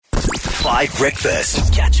5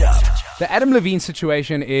 Breakfast. Catch up. The Adam Lavine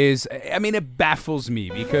situation is, it baffles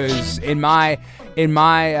me because in my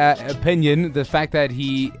opinion, the fact that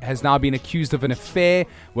he has now been accused of an affair,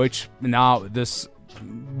 which now this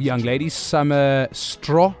young lady, Summer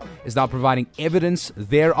Straw, is now providing evidence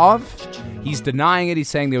thereof. He's denying it. He's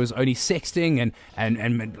saying there was only sexting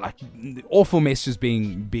and like awful messages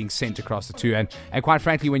being sent across the two. And quite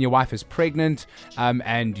frankly, when your wife is pregnant,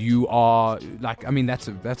 and you are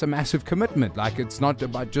that's a massive commitment. Like, it's not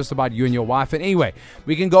just about you and your wife. And anyway,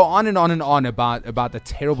 we can go on and on and on about the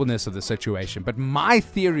terribleness of the situation. But my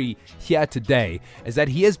theory here today is that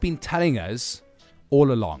he has been telling us all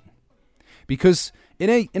along. Because in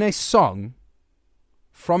a song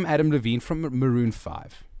from Adam Lavine from Maroon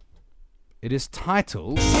 5, it is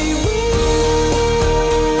titled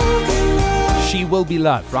She Will Be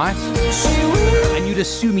Loved, right? And you'd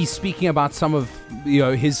assume he's speaking about some of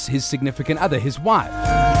his significant other, his wife,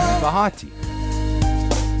 Bahati.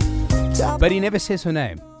 But he never says her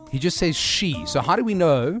name. He just says she. So how do we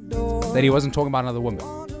know that he wasn't talking about another woman?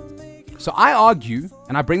 So I argue,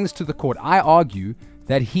 and I bring this to the court, I argue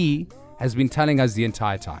that he has been telling us the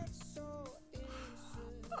entire time.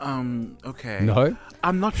 Okay. No?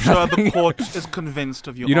 I'm not sure the court is convinced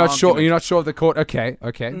of your You're not argument. sure. You're not sure of the court. Okay.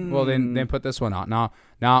 Well, then put this one out.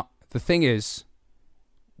 Now, the thing is,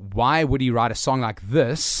 why would he write a song like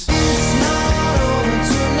this?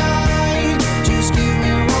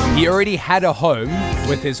 He already had a home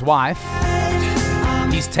with his wife.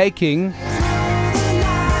 He's taking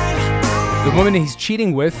the woman he's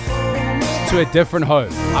cheating with to a different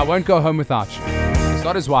home. I won't go home without you. It's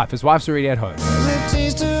not his wife. His wife's already at home.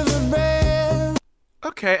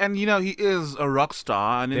 Okay, and he is a rock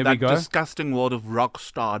star, and in that disgusting world of rock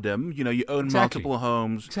stardom, you own multiple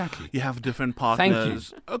homes. Exactly. You have different partners.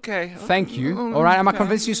 Thank you. Okay. Thank you. All right, am I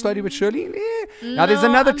convinced you slowly but surely? Yeah. Now there's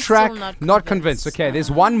another track. Not convinced. Okay,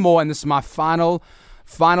 there's one more, and this is my final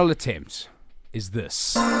attempt. Is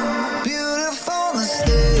this? Beautiful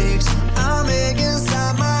mistakes I make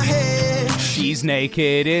inside my head. She's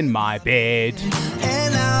naked in my bed.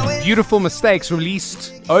 Beautiful Mistakes,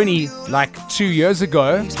 released only like 2 years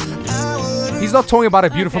ago. He's not talking about a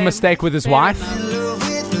beautiful mistake with his wife.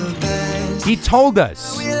 He told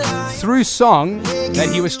us through song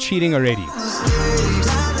that he was cheating already.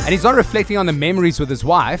 And he's not reflecting on the memories with his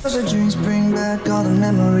wife. He's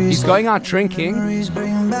going out drinking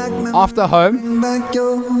after home,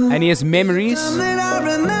 and he has memories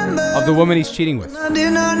of the woman he's cheating with. And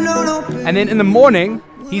then in the morning,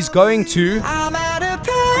 he's going to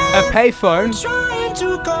a payphone,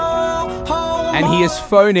 and he is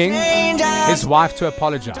phoning his wife to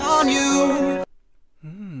apologize.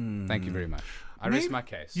 Thank you very much. I rest my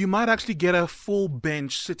case. You might actually get a full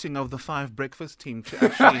bench sitting of the 5 Breakfast team to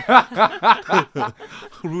actually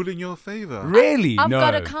rule in your favor. Really? I've No.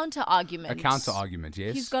 got a counter argument. A counter argument,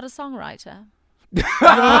 yes. He's got a songwriter.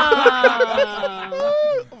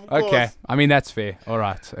 Okay. That's fair. All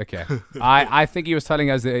right. Okay. I think he was telling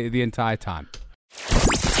us the entire time.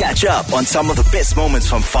 Catch up on some of the best moments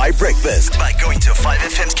from 5 Breakfast by going to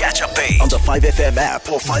 5FM's catch-up page on the 5FM app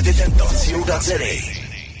or 5FM.co.za.